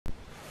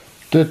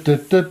Tunnel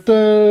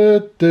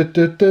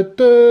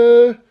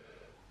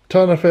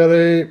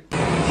ferry.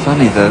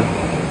 Funny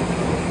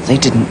though, they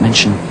didn't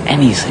mention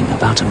anything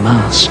about a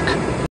mask.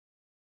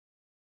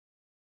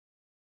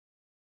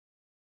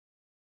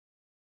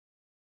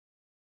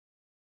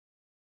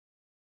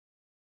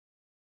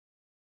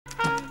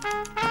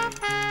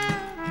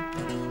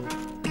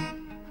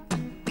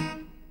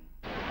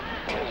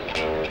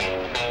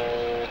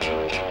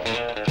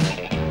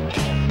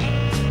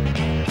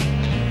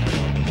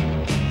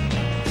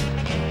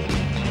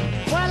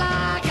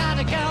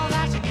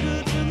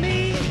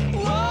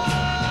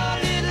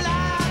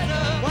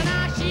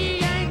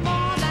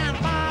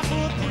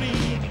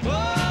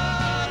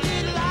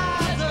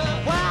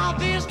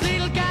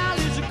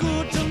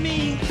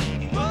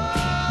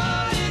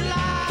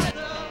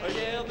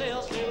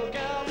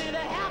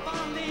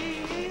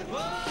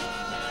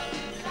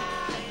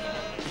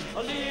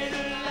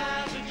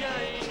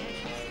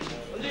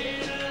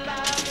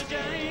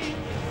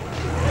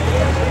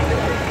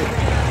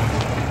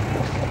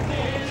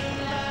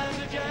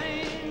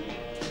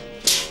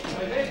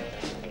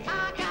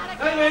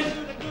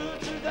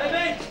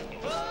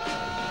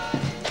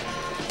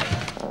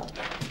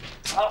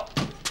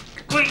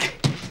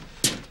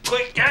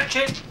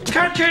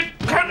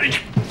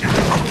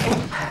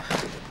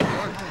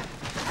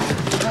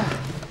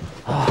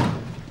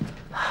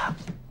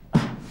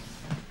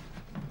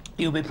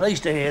 You'll be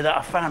pleased to hear that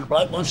I found a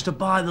bloke wants to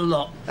buy the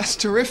lot. That's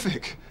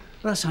terrific.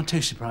 Don't sound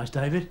too surprised,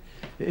 David.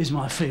 It is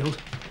my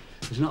field.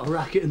 There's not a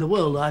racket in the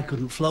world I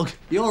couldn't flog.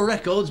 Your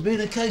record's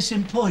been a case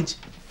in point.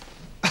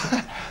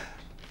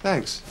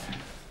 Thanks.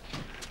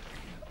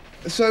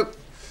 So,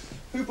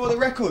 who bought the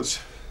records?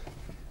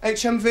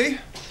 HMV?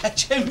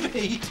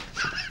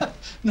 HMV?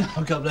 No,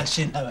 God bless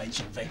you, no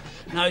HMV.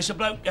 No, it's a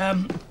bloke,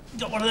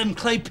 got one of them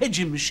clay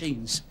pigeon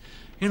machines.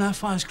 You know,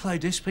 fires clay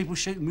discs, people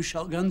shoot them with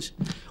shotguns.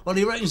 Well,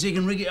 he reckons he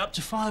can rig it up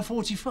to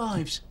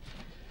 545s.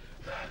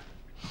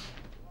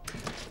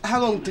 How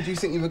long did you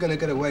think you were going to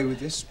get away with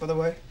this, by the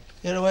way?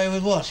 Get away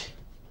with what?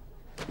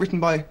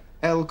 Written by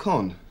L.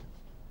 Con.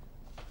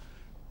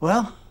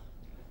 Well?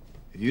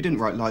 You didn't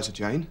write Liza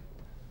Jane.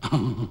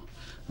 I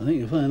think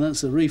you'll find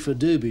that's the reefer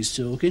doobies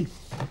talking.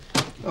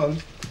 Oh,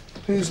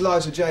 who's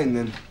Liza Jane,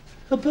 then?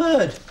 A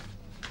bird.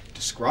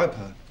 Describe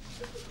her.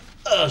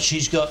 Oh,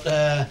 she's got,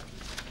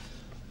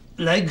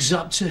 legs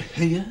up to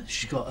here.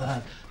 She's got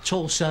a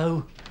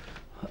torso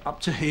up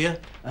to here.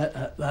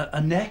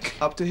 A neck.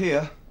 Up to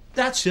here?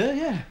 That's her,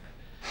 yeah.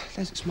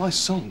 It's my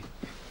song.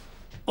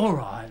 All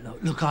right,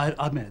 look, I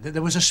admit that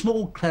there was a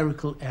small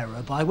clerical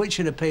error by which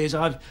it appears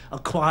I've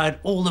acquired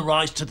all the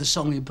rights to the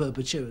song in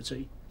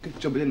perpetuity. Good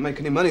job we didn't make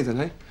any money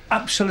then, eh?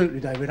 Absolutely,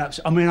 David,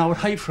 absolutely. I mean, I would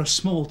hate for a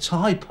small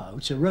typo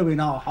to ruin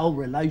our whole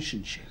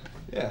relationship.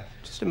 Yeah,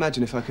 just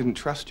imagine if I couldn't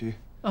trust you.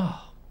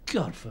 Oh,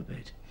 God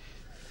forbid.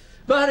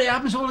 But it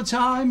happens all the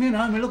time, you know.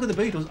 I mean, look at the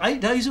Beatles, 8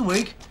 days a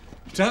week.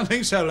 Don't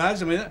think so,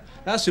 lads. I mean,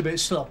 that's a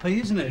bit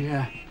sloppy, isn't it?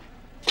 Yeah.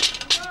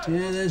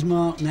 Yeah, there's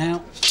Mark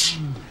now.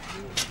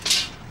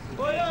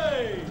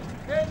 Hey,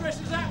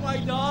 hairdresser's that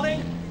way,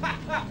 darling.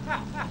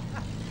 I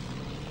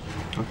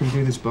can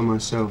do this by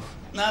myself.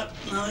 No,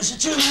 it's a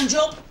two-man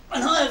job,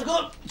 and I have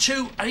got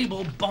two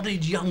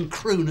able-bodied young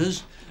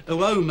crooners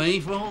who owe me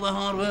for all the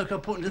hard work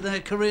I've put into their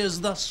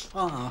careers thus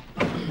far.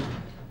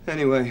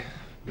 Anyway,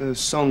 the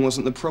song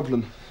wasn't the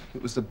problem.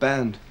 It was the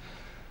band.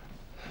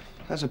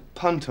 As a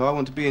punter, I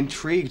want to be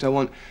intrigued. I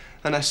want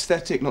an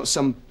aesthetic, not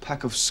some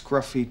pack of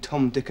scruffy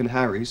Tom, Dick and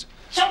Harrys.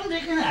 Tom,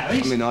 Dick and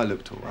Harrys? I mean, I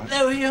looked all right.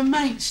 They were your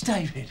mates,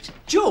 David.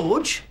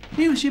 George,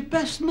 he was your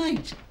best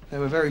mate. They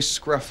were very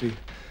scruffy.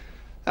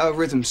 Our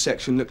rhythm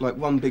section looked like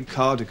one big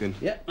cardigan.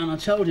 Yeah, and I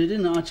told you,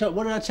 didn't I?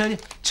 What did I tell you?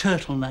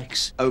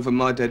 Turtlenecks. Over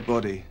my dead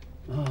body.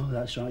 Oh,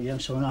 that's right, yeah,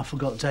 sorry, I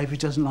forgot. David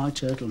doesn't like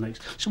turtlenecks.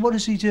 So what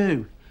does he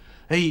do?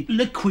 He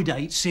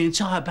liquidates the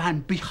entire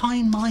band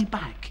behind my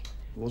back.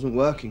 It wasn't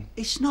working.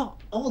 It's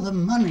not all the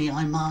money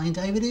I mind,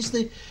 David. It's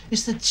the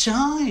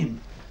time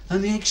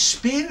and the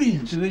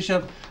experience with which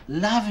I've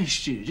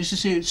lavished you just to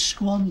see it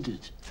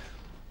squandered.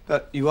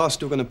 But you are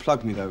still going to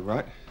plug me, though,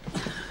 right?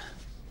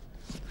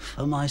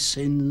 For my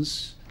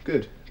sins.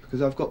 Good,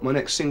 because I've got my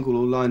next single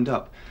all lined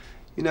up.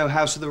 You know,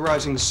 House of the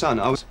Rising Sun.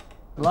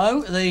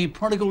 Hello, the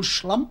prodigal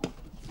schlump.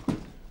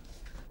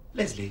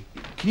 Leslie,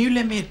 can you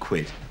lend me a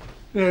quid?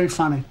 Very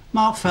funny.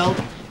 Mark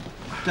Feld,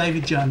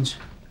 David Jones.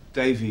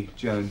 Davy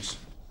Jones.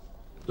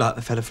 Like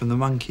the fella from the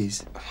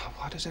Monkees?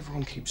 Why does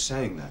everyone keep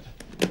saying that?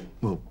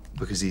 Well,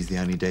 because he's the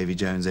only Davy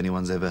Jones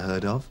anyone's ever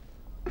heard of.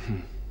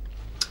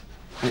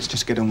 Let's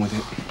just get on with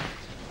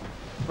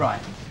it.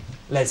 Right.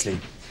 Leslie,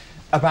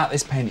 about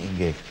this painting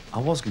gig. I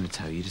was going to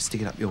tell you to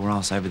stick it up your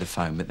arse over the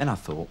phone, but then I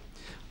thought,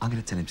 I'm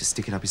going to tell him to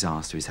stick it up his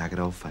arse to his haggard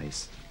old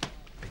face.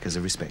 Because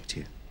I respect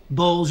you.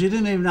 Balls, you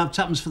didn't even have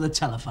tuppence for the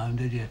telephone,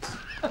 did you?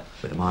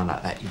 With a mind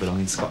like that, you belong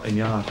in Scotland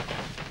Yard.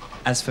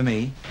 As for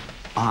me,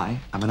 I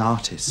am an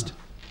artist,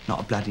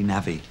 not a bloody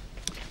navvy.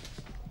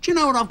 Do you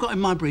know what I've got in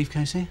my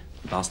briefcase here?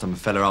 Last time a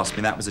fella asked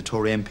me that was a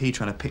Tory MP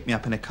trying to pick me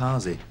up in a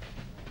carsy.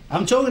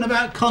 I'm talking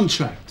about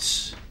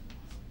contracts.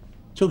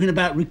 talking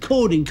about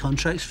recording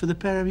contracts for the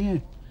pair of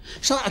you.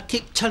 It's like I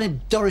keep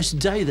telling Doris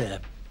Day there,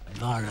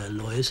 via her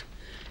lawyers,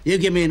 you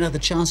give me another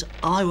chance,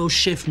 I will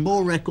shift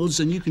more records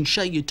than you can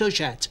shake your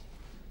tush at.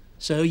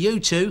 So you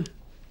two,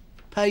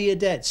 pay your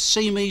debts,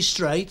 see me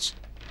straight,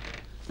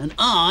 and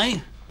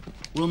I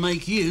will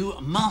make you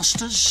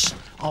masters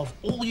of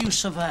all you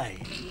survey.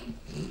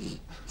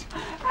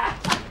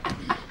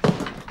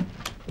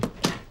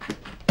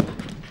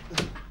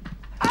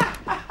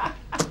 I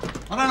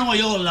don't know what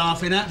you're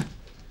laughing at.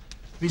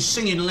 Been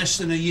singing less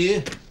than a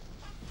year.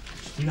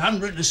 You haven't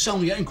written a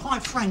song yet, and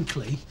quite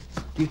frankly,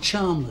 you're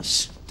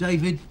charmless.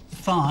 David,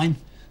 fine,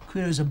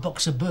 queer as a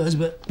box of birds,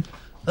 but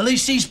at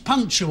least he's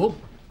punctual.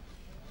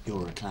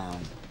 You're a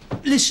clown.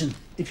 Listen,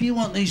 if you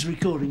want these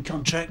recording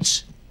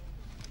contracts,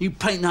 you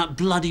paint that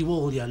bloody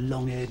wall, you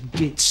long-haired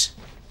gits.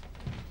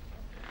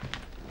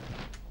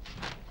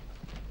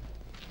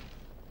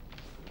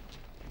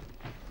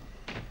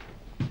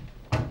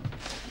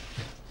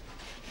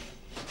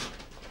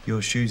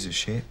 Your shoes are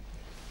shit.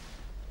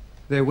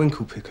 They're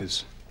winkle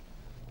pickers.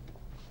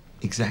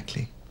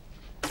 Exactly.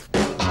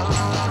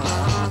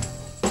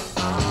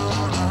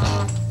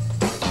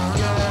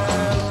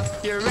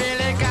 You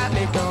really got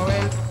me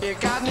going. You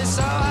got me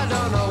so I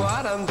don't know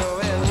what I'm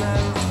doing.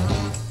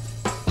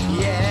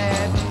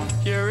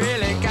 Yeah, you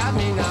really got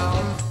me now.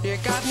 You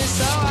got me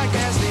so I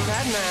can't sleep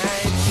at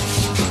night.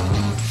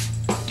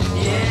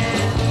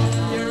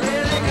 Yeah, you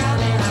really got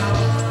me now.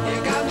 You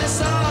got me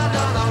so I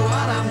don't know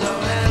what I'm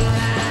doing.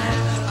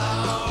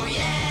 Oh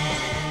yeah,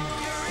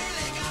 you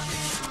really got me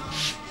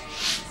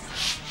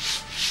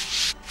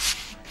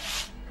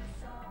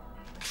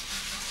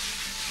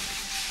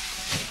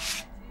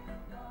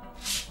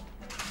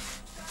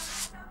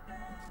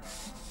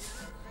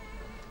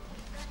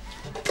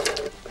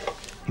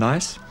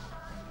Nice?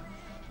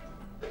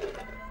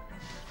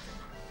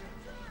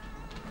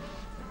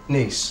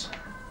 Nice.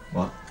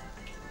 What?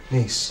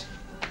 Nice.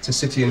 It's a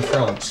city in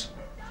France.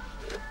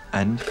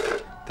 And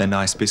they're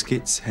nice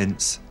biscuits,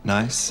 hence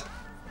nice.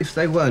 If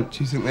they weren't,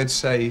 do you think they'd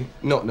say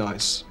not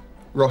nice?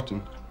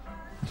 Rotten?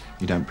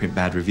 You don't print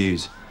bad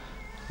reviews.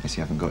 Unless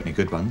you haven't got any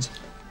good ones.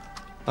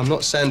 I'm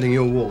not sanding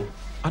your wall.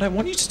 I don't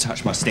want you to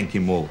touch my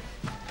stinking wall.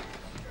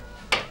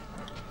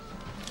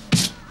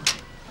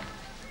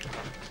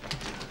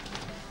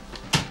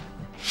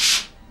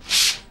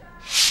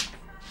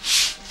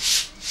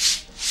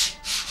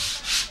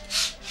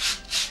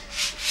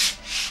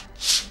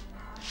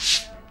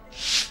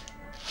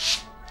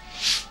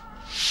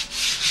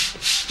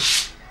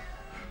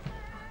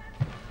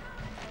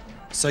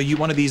 So you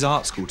one of these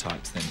art school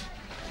types, then?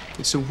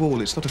 It's a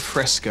wall, it's not a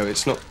fresco,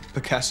 it's not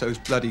Picasso's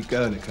bloody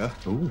Guernica.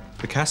 Ooh,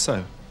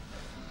 Picasso.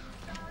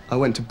 I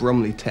went to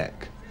Bromley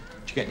Tech.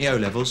 Did you get any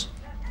O-levels?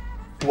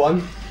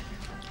 One.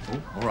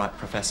 Oh, all right,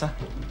 Professor.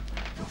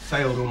 I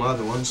failed all my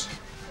other ones.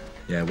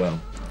 Yeah,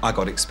 well, I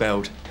got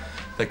expelled.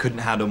 They couldn't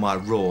handle my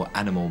raw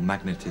animal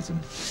magnetism.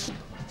 Do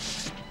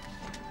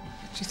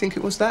you think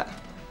it was that?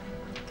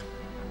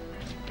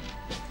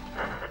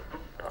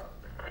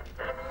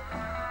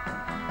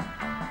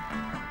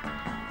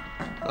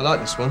 I like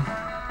this one.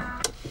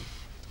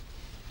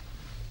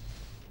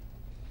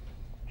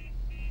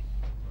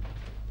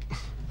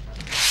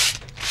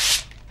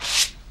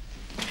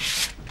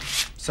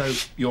 So,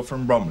 you're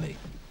from Bromley,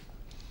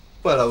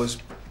 Well, I was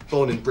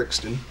born in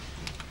Brixton.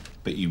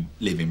 but you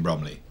live in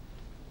Bromley?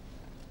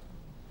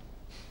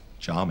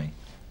 Charming.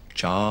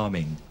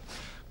 Charming.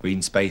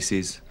 Green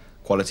spaces,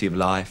 quality of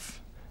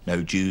life,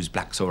 no Jews,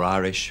 blacks or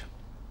Irish.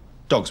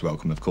 Dogs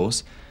welcome, of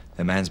course.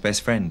 They're man's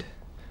best friend.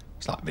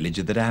 It's like Village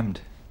of the Damned.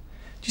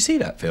 Did you see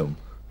that film?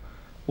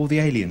 All the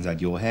aliens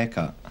had your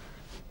haircut.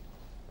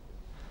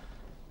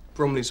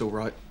 Bromley's all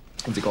right.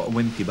 Has it got a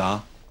wimpy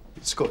bar?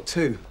 It's got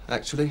two,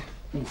 actually.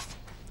 Oof.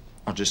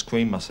 I'll just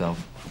scream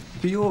myself.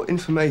 For your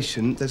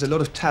information, there's a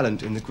lot of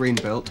talent in the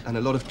Greenbelt and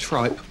a lot of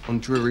tripe on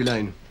Drury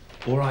Lane.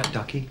 All right,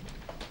 Ducky.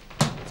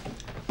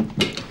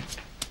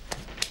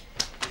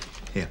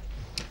 Here.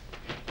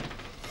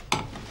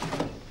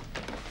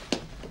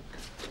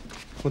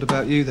 What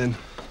about you, then?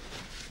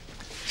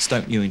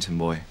 Stoke Newington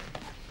boy.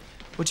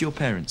 What do your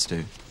parents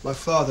do? My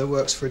father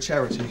works for a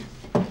charity.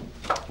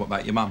 What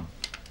about your mum?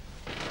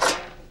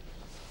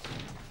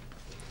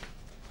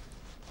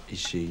 Is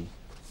she?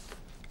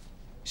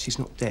 She's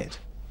not dead.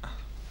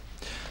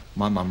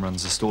 My mum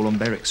runs a stall on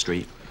Berwick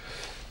Street.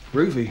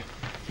 Groovy.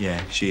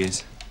 Yeah, she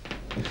is.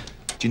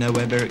 Do you know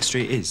where Berwick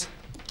Street is?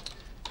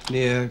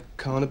 Near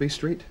Carnaby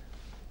Street.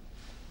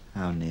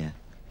 How near?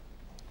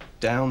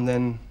 Down,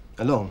 then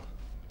along.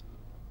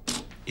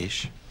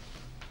 Ish.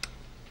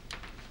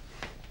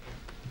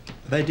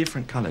 Are they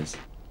different colours?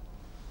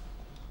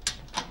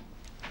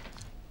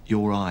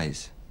 Your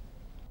eyes.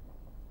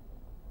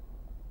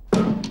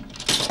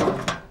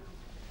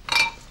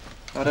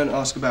 I don't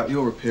ask about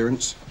your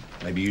appearance.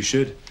 Maybe you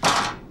should.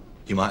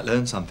 You might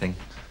learn something.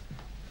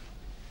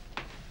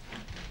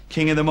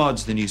 King of the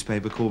Mods, the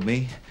newspaper called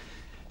me.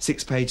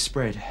 6-page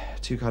spread,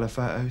 2-colour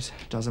photos,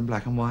 dozen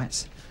black and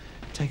whites.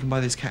 Taken by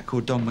this cat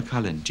called Don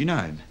McCullen. Do you know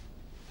him?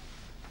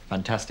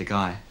 Fantastic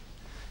eye.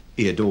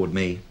 He adored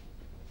me.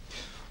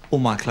 All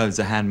my clothes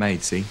are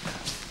handmade, see?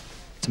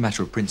 It's a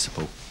matter of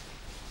principle.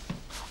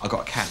 I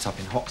got a cat up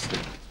in Hoxton.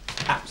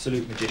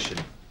 Absolute magician.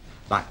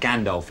 Like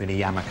Gandalf in a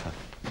yarmulke.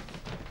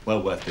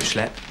 Well worth the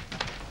schlep.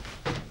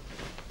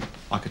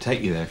 I could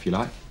take you there if you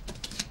like.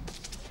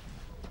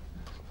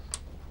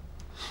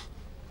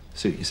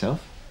 Suit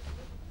yourself.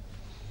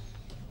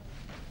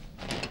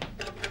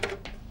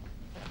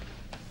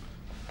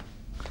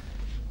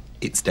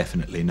 It's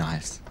definitely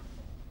nice.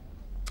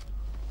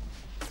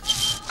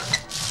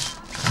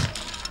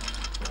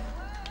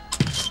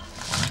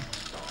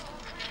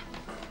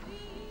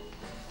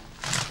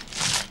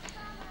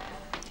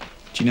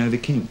 Do you know the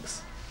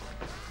Kinks?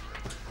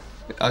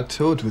 I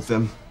toured with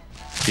them.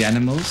 The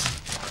Animals?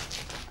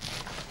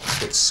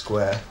 It's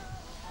square.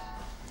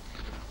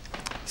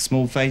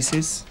 Small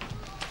Faces?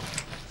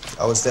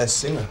 I was their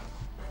singer.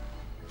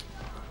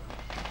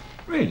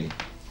 Really?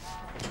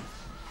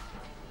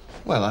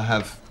 Well, I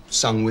have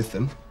sung with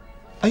them.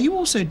 Are you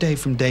also Dave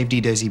from Dave D.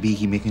 Dozy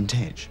Beaky Mick and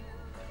Tej?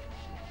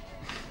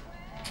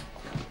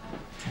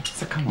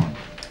 So come on.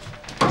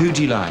 Who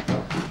do you like?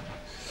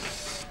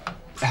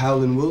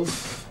 Howlin'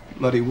 Wolf,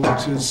 Muddy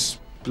Waters,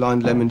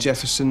 Blind Lemon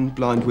Jefferson,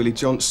 Blind Willie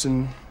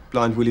Johnson,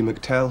 Blind Willie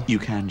McTell. You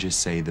can just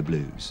say the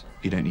blues.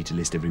 You don't need to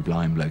list every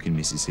blind bloke in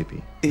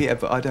Mississippi. Yeah,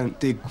 but I don't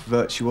dig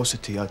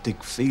virtuosity, I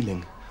dig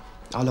feeling.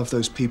 I love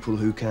those people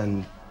who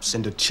can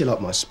send a chill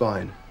up my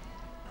spine.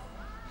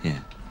 Yeah,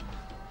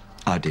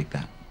 I dig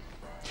that.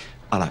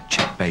 I like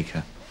Chet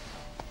Baker.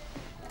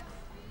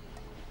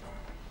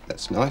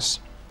 That's nice.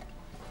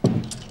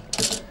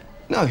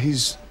 No,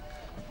 he's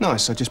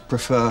nice. I just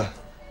prefer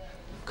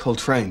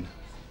Coltrane,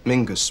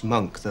 Mingus,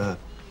 Monk, the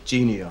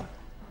Genii.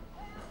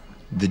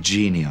 The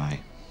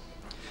Genii.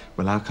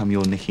 Well, how come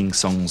you're nicking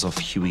songs off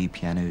Huey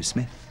Piano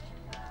Smith?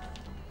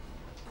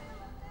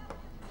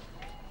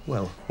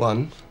 Well,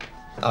 one,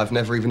 I've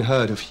never even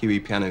heard of Huey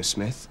Piano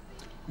Smith.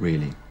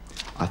 Really?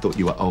 I thought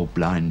you were old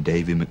blind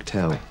Davy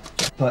McTell.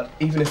 But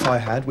even if I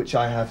had, which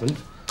I haven't,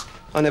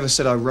 I never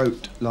said I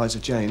wrote Liza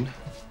Jane.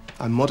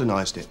 I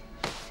modernised it.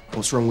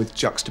 What's wrong with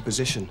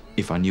juxtaposition?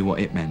 If I knew what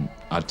it meant,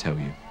 I'd tell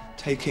you.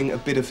 Taking a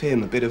bit of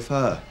him, a bit of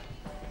her.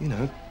 You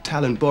know,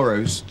 talent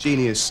borrows,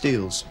 genius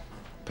steals.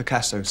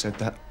 Picasso said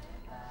that.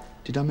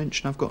 Did I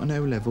mention I've got an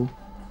O level?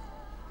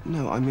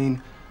 No, I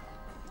mean,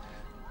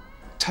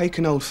 take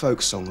an old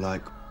folk song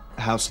like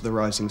House of the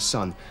Rising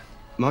Sun.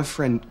 My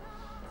friend,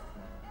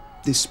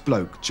 this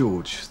bloke,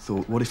 George,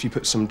 thought, what if you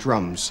put some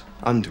drums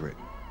under it?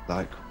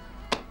 Like,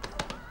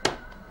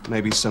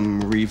 maybe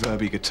some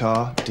reverby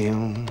guitar.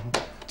 Down,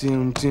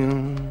 down,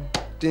 down,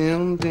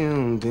 down,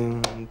 down,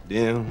 down,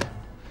 down.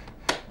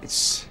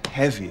 It's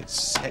heavy, it's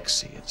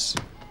sexy, it's...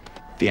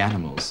 The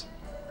Animals.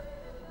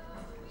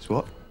 It's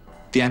what?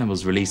 The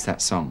Animals released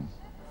that song.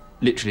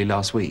 Literally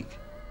last week.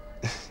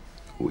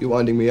 You're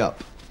winding me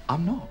up.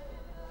 I'm not.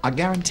 I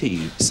guarantee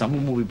you,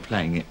 someone will be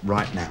playing it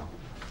right now.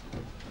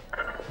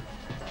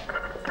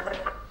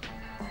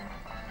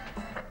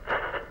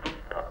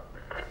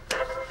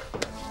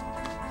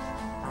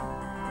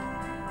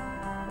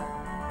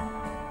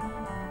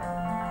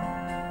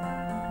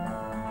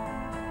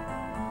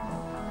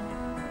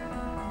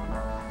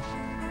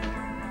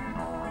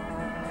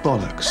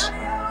 Bollocks.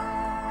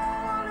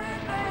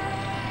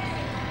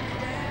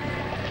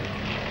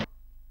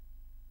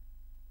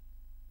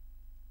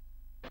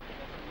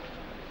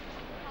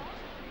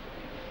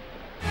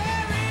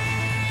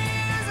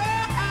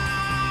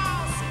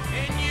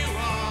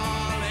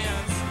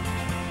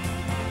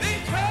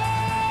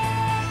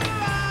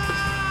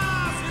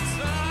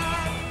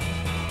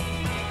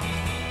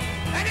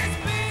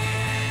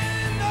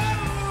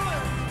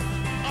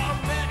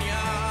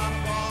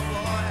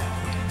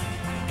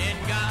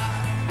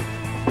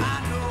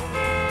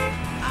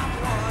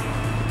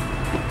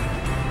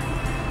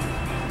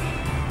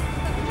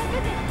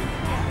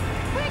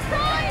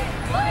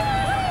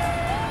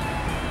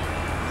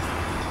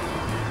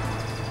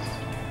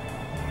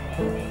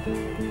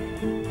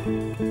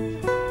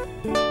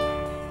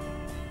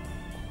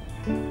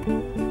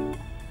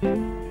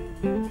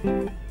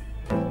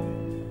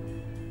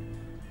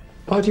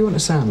 Why do you want to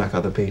sound like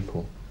other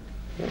people?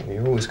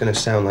 You're always going to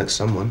sound like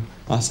someone.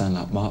 I sound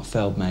like Mark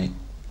Feld, mate.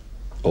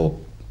 Or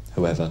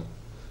whoever.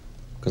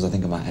 Because I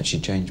think I might actually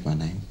change my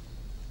name.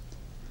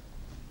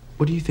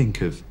 What do you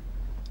think of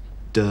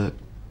Dirk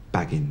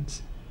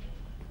Baggins?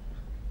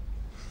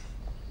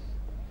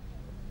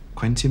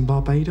 Quentin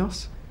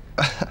Barbados?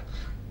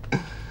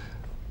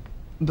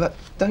 But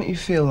don't you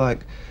feel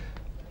like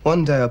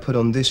one day I put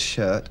on this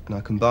shirt and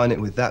I combine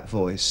it with that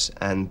voice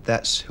and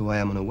that's who I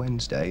am on a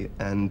Wednesday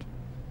and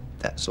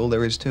that's all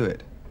there is to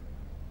it?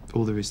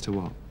 All there is to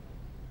what?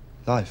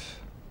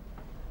 Life.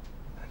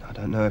 And I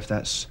don't know if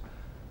that's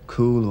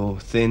cool or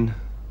thin,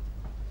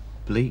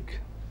 bleak.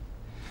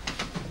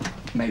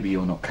 Maybe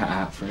you're not cut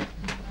out for it.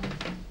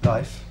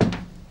 Life.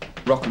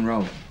 Rock and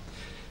roll.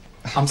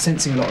 I'm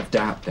sensing a lot of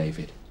doubt,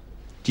 David.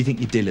 Do you think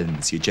your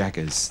Dylans, your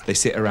Jaggers, they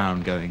sit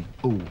around going,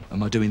 "Ooh,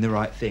 am I doing the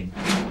right thing?"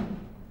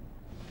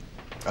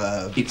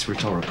 It's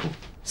rhetorical.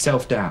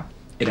 Self-doubt.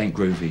 It ain't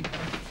groovy.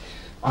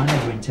 I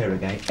never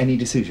interrogate any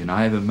decision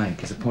I ever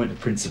make as a point of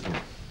principle.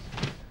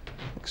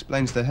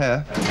 Explains the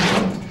hair.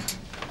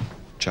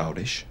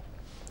 Childish.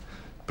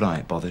 But I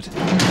ain't bothered.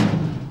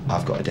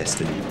 I've got a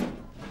destiny.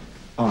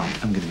 I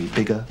am going to be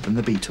bigger than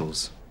the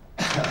Beatles.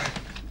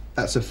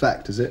 That's a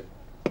fact, is it?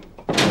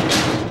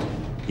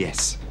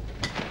 Yes.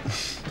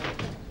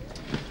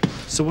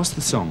 So what's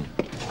the song?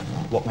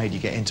 What made you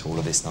get into all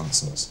of this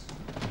nonsense?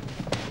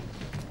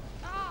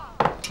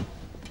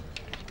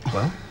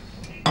 Well,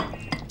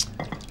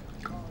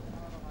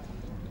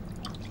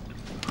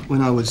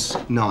 when I was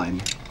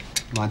 9,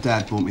 my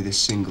dad bought me this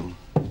single.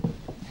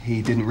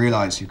 He didn't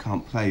realise you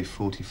can't play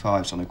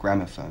 45s on a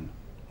gramophone,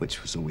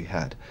 which was all we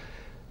had.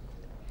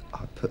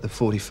 I put the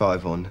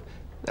 45 on,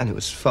 and it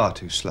was far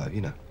too slow,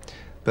 you know.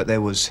 But there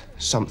was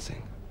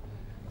something.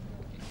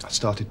 I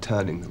started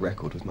turning the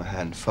record with my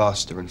hand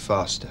faster and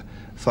faster,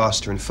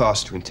 faster and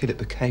faster, until it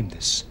became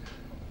this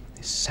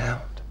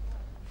sound.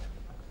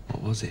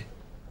 What was it?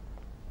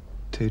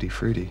 Tutti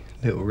Frutti,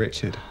 Little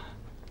Richard.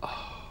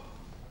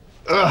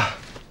 Ugh,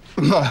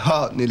 my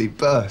heart nearly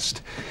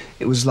burst.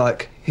 It was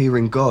like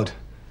hearing God.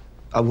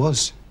 I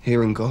was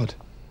hearing God.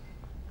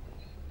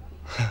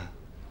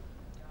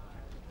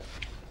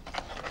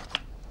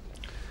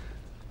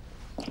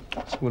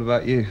 So what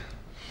about you?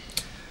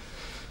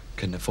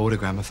 Couldn't afford a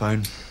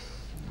gramophone.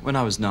 When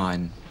I was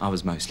 9, I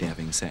was mostly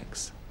having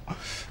sex.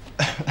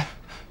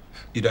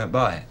 You don't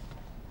buy it?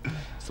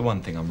 It's the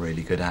one thing I'm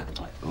really good at.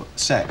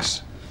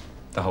 Sex?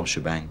 The whole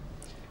shebang.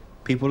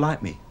 People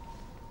like me.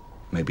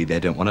 Maybe they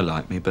don't want to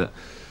like me, but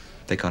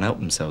they can't help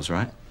themselves,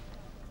 right?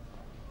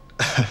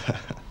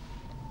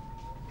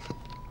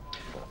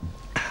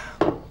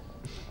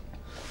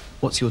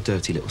 What's your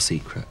dirty little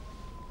secret?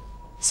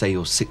 Say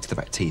you're sick to the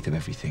back teeth of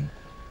everything.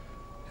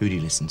 Who do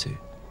you listen to?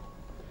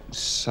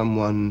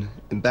 Someone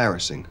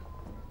embarrassing.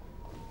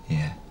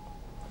 Yeah.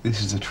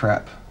 This is a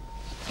trap.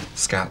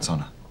 Scout's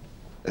honour.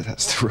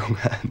 That's the wrong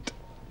hand.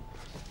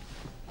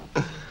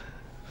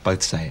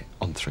 Both say it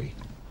on 3.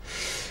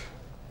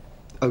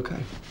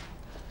 Okay.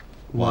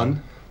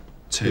 1,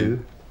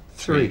 2,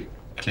 3.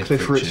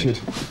 Cliff Richard.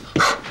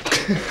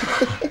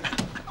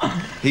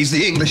 He's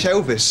the English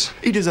Elvis.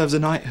 He deserves a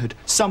knighthood.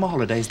 Summer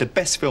Holiday's the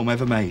best film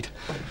ever made.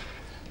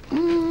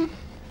 Do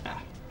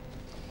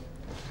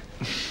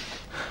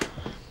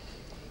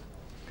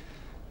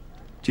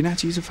you know how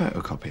to use a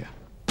photocopier?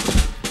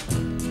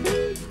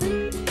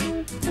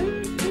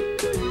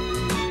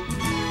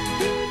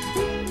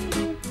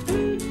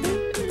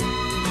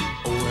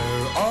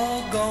 We're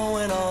all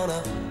going on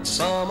a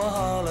summer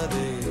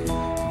holiday.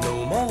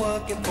 No more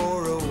working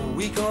for a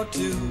week or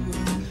 2.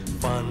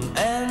 Fun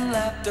and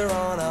laughter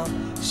on a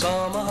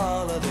summer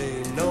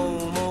holiday.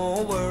 No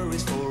more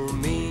worries for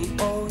me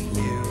or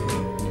you.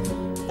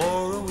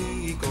 For a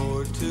week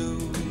or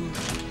 2.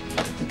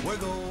 We're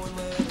going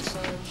where the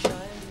sun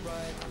shines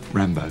bright.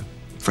 Rambo,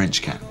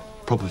 French cat,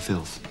 proper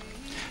filth.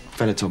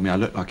 Fella told me I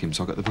looked like him,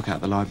 so I got the book out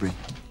of the library.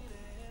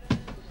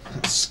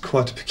 That's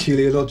quite a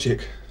peculiar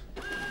logic.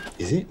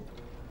 Is it?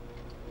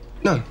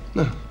 No.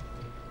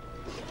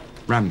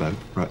 Rambo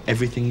wrote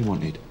everything he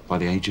wanted by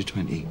the age of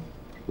 20.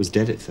 Was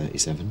dead at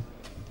 37.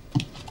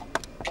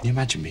 Can you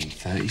imagine being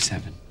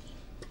 37?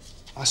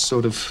 I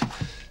sort of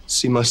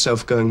see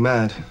myself going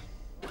mad.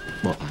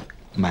 What,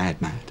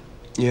 like mad?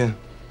 Yeah.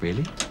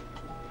 Really?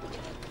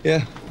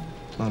 Yeah.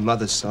 My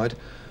mother's side.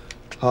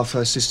 Half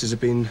her sisters have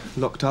been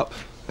locked up,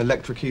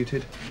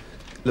 electrocuted,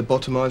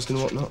 lobotomized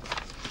and whatnot.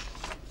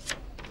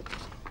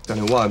 Don't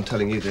know why I'm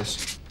telling you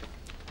this.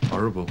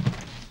 Horrible.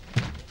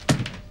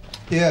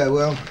 Yeah,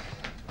 well,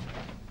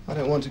 I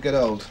don't want to get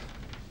old.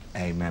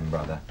 Amen,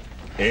 brother.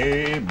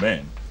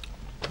 Amen.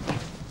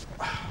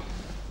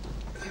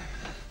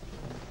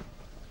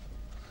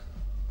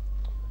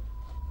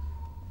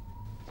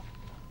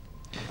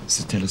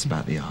 So tell us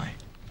about the eye.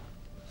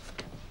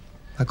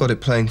 I got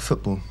it playing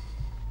football.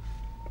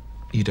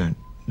 You don't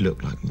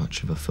look like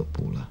much of a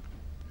footballer.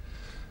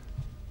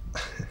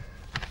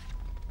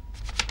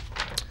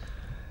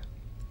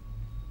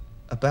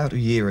 About a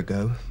year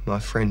ago, my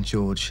friend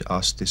George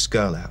asked this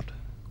girl out.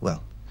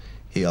 Well,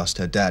 he asked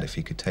her dad if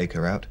he could take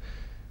her out.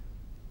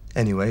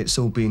 Anyway, it's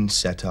all been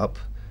set up.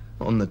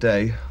 On the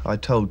day, I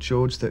told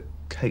George that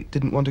Kate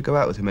didn't want to go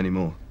out with him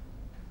anymore.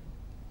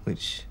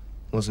 Which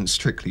wasn't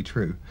strictly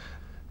true.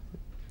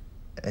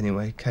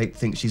 Anyway, Kate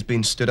thinks she's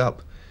been stood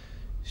up.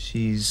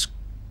 She's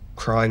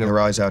crying her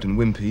eyes out in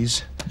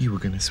Wimpy's. You were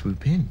going to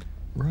swoop in.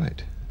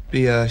 Right.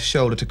 Be a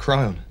shoulder to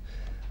cry on.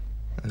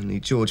 Only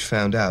George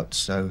found out,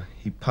 so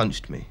he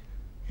punched me.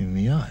 In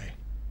the eye?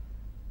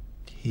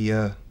 He,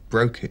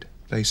 broke it,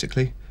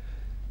 basically.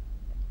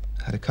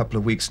 Had a couple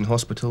of weeks in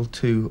hospital,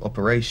 2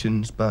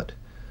 operations, but...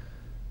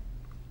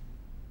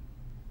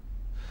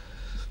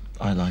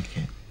 I like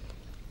it.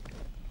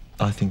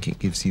 I think it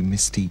gives you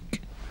mystique.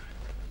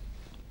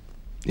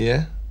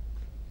 Yeah?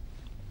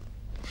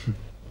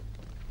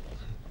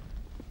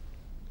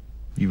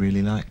 You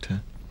really liked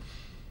her?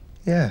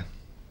 Yeah.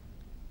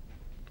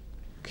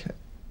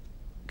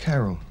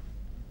 Carol.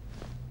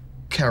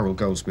 Carol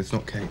Goldsmith,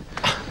 not Kate.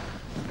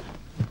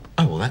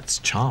 Oh, well, that's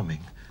charming.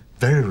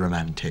 Very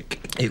romantic.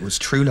 It was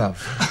true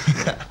love.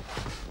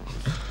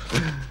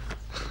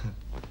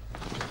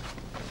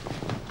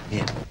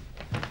 Here.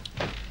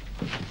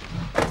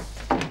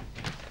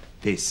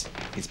 This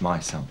is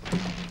my song.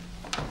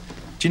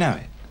 Do you know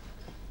it?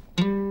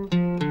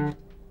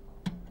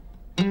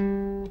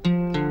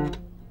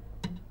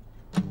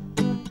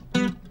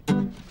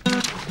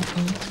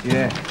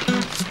 Yeah.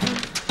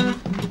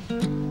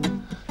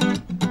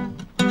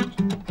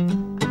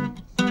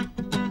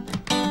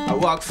 I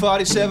walk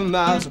 47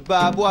 miles of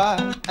barbed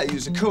wire. I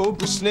use a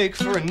cobra snake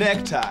for a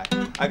necktie.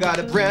 I got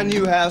a brand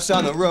new house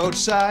on the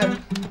roadside,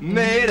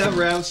 made of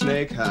round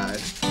snake hide.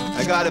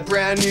 I got a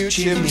brand new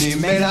chimney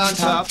made on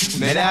top,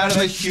 made out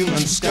of a human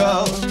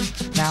skull.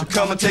 Now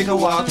come and take a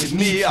walk with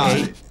me on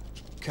it.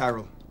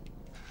 Carol.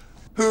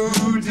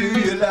 Who do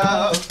you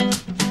love?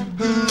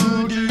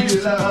 Who do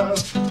you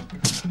love?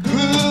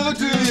 Who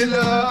do you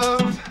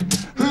love?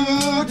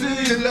 Who do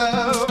you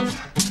love?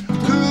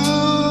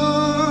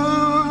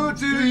 Who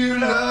do you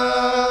love?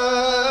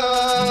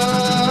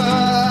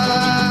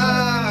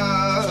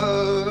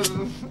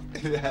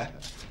 Yeah.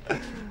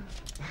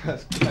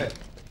 That's great.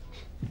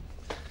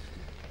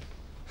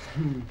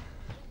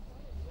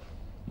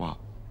 What?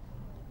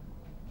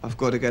 I've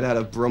got to get out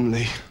of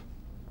Bromley.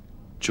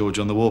 George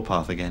on the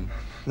warpath again?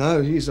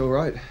 No, he's all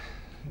right.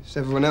 It's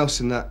everyone else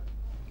in that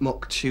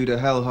mock Tudor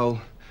hellhole.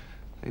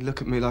 They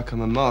look at me like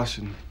I'm a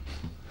Martian.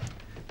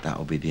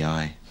 That'll be the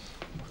eye.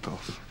 Fuck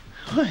off.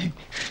 Hey,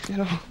 you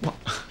know, what,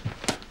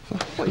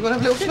 you want to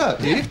have a little flirt,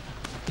 do you?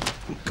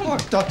 Come on,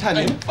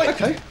 D'Artagnan. Hey,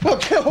 okay. Well,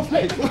 get off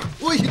me.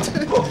 What are you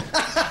doing?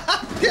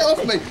 Get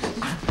off me.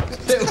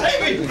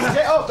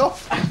 Get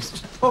off.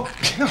 Oh,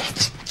 get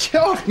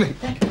off me.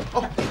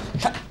 Oh.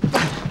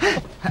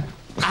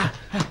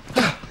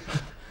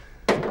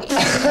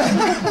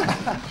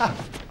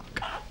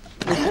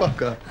 You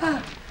fucker.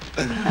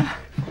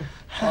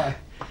 Hi.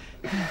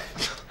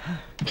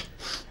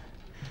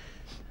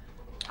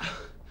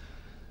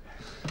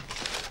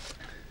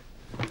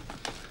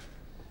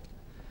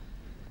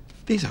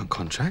 These aren't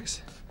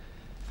contracts.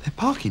 They're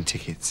parking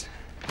tickets.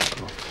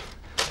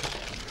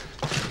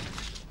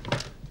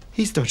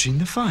 He's dodging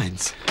the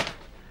fines.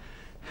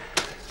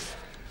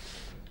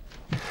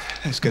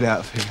 Let's get out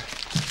of here.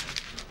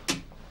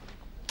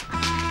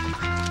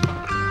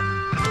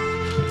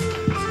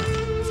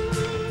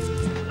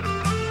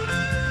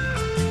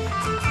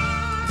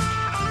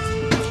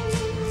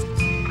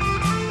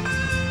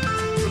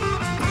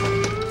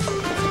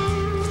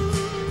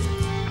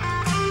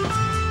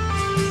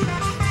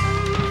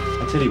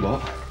 Tell you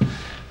what,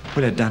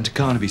 we'll head down to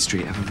Carnaby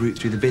Street, have a route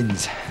through the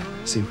bins,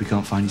 see if we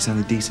can't find you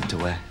something decent to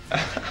wear.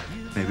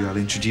 Maybe I'll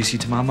introduce you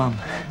to my mum.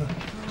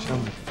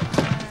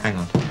 Hang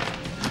on.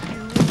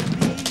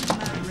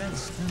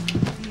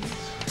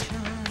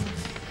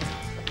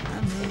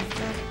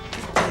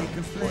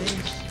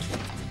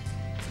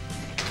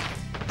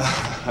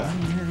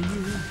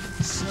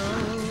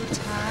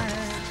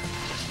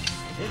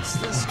 It's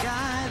the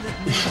sky that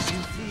makes you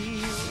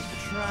feel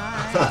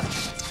tried.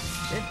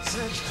 It's a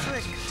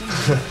trick to make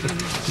you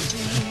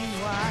see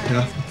why.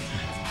 Yeah.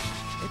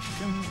 It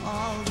can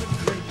all but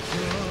break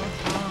your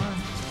heart.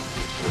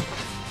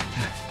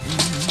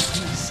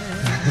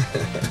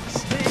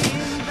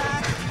 Staying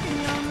back in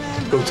your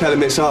memory. Go tell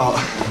him it's art.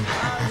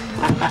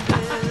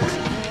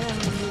 In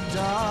the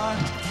dark.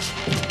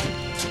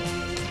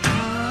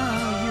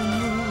 How you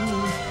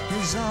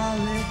move is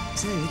all it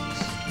takes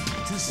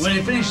to When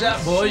you finish that,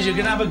 boys, you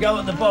can have a go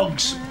at the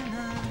bogs.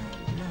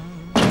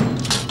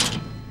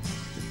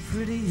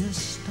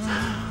 prettiest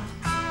star.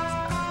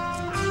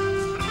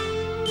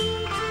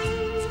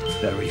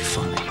 Very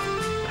funny.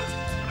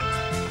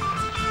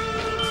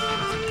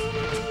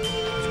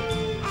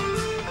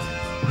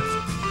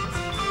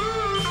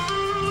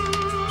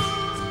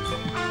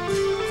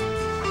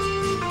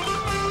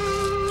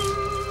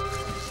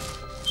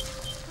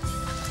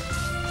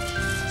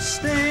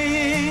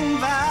 Staying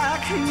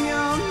back in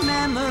your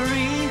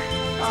memory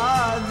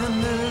are the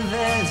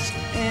movies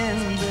in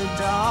the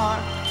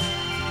dark.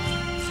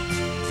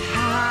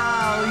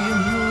 How you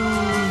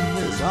move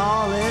is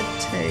all it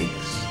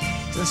takes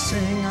to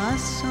sing a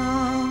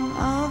song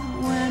of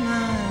when I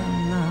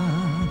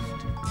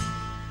loved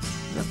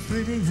the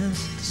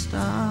prettiest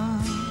star.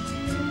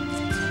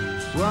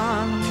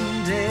 One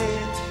day,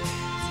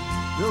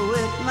 though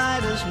it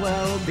might as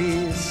well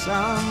be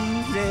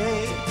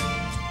someday,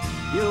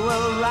 you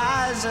will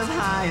rise up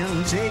high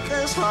and take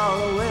us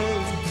all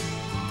away,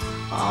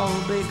 all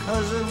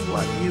because of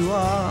what you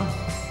are,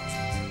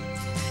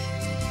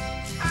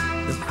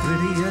 the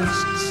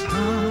prettiest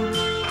star.